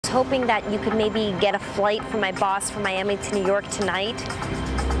hoping that you could maybe get a flight for my boss from Miami to New York tonight.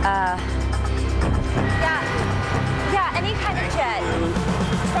 Yeah, any kind of jet.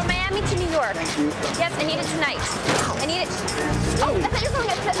 From Miami to New York. Yes, I need it tonight. I need it. Oh, I thought you were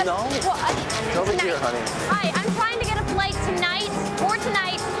going to... No. Well, It's over tonight. here, honey. Hi, I'm trying to get a flight tonight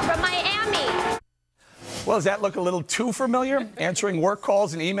from Miami. Well, does that look a little too familiar? Answering work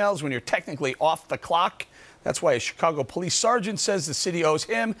calls and emails when you're technically off the clock? That's why a Chicago police sergeant says the city owes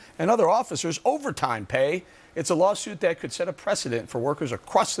him and other officers overtime pay. It's a lawsuit that could set a precedent for workers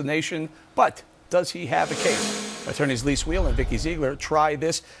across the nation, but does he have a case? Attorneys Lise Wheel and Vikki Ziegler try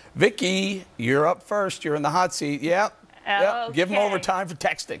this. Vikki, you're up first. You're in the hot seat. Yeah. Okay. Give him overtime for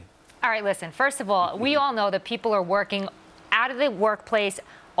texting. All right, listen, first of all, we all know that people are working out of the workplace,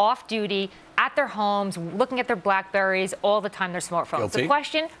 off duty, at their homes, looking at their BlackBerries all the time, their smartphones. Guilty. The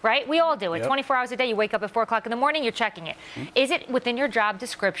question, right? We all do it. Yep. 24 hours a day, you wake up at 4 o'clock in the morning, you're checking it. Is it within your job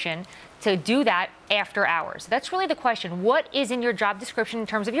description to do that after hours? That's really the question. What is in your job description in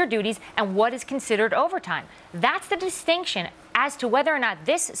terms of your duties, and what is considered overtime? That's the distinction as to whether or not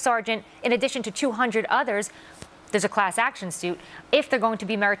this sergeant, in addition to 200 others, there's a class action suit, if they're going to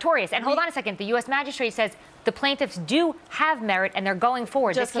be meritorious. And hold on a second, the U.S. magistrate says the plaintiffs do have merit and they're going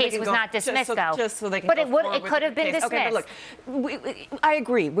forward. This case was not dismissed, though. Just so they can but go forward it could have been dismissed. Okay, but look, I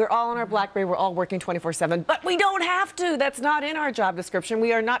agree. We're all on our BlackBerry. We're all working 24/7, but we don't have to. That's not in our job description.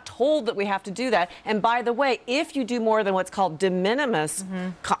 We are not told that we have to do that. And by the way, if you do more than what's called de minimis,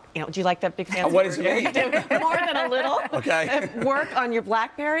 do you like that big fancy What does word? it mean? More than a little. Okay. Work on your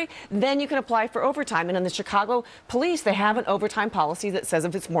BlackBerry, then you can apply for overtime. And in the Chicago police, they have an overtime policy that says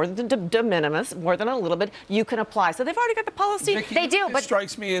if it's more than de minimis, more than a little bit, you can apply. So they've already got the policy. Vikki, They do, it but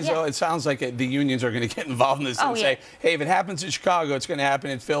strikes me as though it sounds like the unions are going to get involved in this and say, hey, if it happens in Chicago, it's going to happen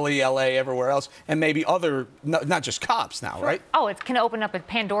in Philly, L.A., everywhere else, and maybe other, not just cops now, right? Oh, it can open up a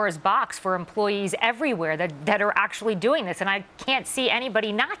Pandora's box for employees everywhere that are actually doing this, and I can't see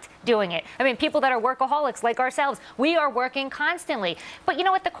anybody not doing it. I mean, people that are workaholics like ourselves, we are working constantly. But you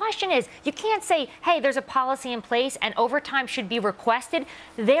know what the question is? You can't say, hey, there's a policy in place and overtime should be requested.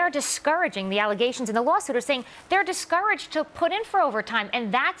 They're discouraging, the allegations in the lawsuit are saying they're discouraged to put in for overtime,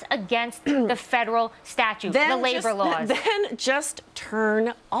 and that's against the federal statute, the labor laws. Then just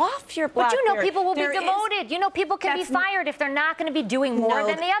turn off your BlackBerry. But you know people will be demoted. You know people can be fired if they're not going to be doing more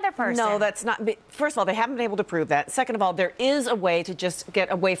than the other person. No, that's not. First of all, they haven't been able to prove that. Second of all, there is a way to just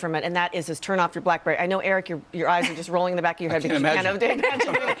get away from it, and that is just turn off your BlackBerry. I know, Eric, your eyes are just rolling in the back of your head because you can't imagine doing it.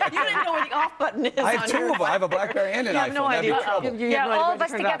 You don't even know where the off button is. I have two of them. I have a BlackBerry and an iPhone. No idea. All of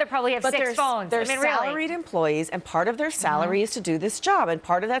us together probably have 6 phones. They're I mean, salaried employees, and part of their salary is to do this job, and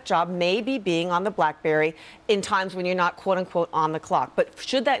part of that job may be being on the BlackBerry in times when you're not, quote unquote, on the clock. But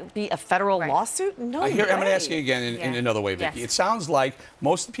should that be a federal lawsuit? No. I'm going to ask you again in another way, Vikki. It sounds like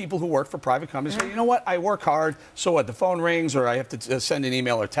most of the people who work for private companies say, you know what, I work hard, so what, the phone rings or I have to send an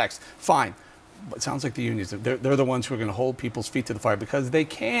email or text. Fine. But it sounds like the unions, they're the ones who are going to hold people's feet to the fire because they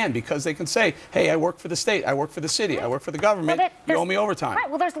can say, hey, I work for the state, I work for the city, I work for the government, you owe me overtime. Right,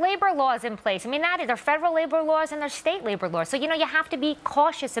 well, there's labor laws in place. I mean, there are federal labor laws and there's state labor laws. So, you know, you have to be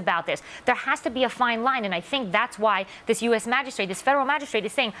cautious about this. There has to be a fine line, and I think that's why this U.S. magistrate, this federal magistrate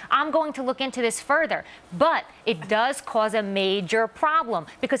is saying, I'm going to look into this further. But it does cause a major problem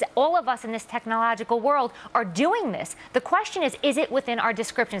because all of us in this technological world are doing this. The question is it within our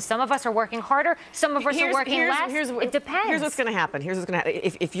description? Some of us are working harder. Some of us are working less. It depends. Here's what's going to happen.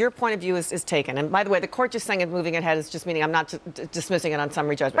 If your point of view is taken, and by the way, the court just saying it's moving ahead is just meaning I'm not dismissing it on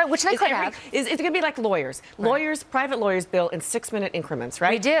summary judgment. Right, which they could have. It's going to be like lawyers. Right. Private lawyers bill in 6-minute increments,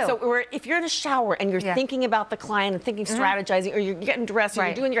 right? We do. So if you're in a shower and you're thinking about the client and thinking, strategizing, or you're getting dressed, or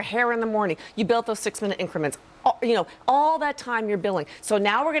you're doing your hair in the morning, you build those 6-minute increments. All that time you're billing. So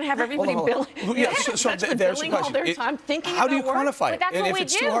now we're going to have everybody billing. So there's billing all their time thinking how do you about work? quantify it? And if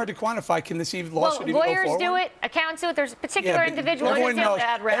it's too hard to quantify, can this lawsuit even go forward? Lawyers do it, accountants do it. There's particular individuals. Everyone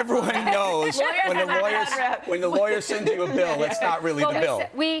knows when the lawyer sends you a bill, it's not really the bill.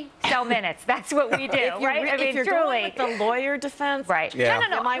 We sell minutes. That's what we do, right? I mean, if you're truly. Going with the lawyer defense, right? Yeah.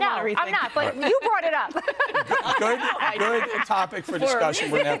 No, I'm not. But you brought it up. Good topic for discussion.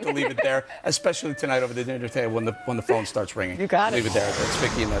 We're gonna have to leave it there, especially tonight over the dinner table when the phone starts ringing. You got it. Leave it there. That's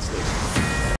Vikki and that's Lise.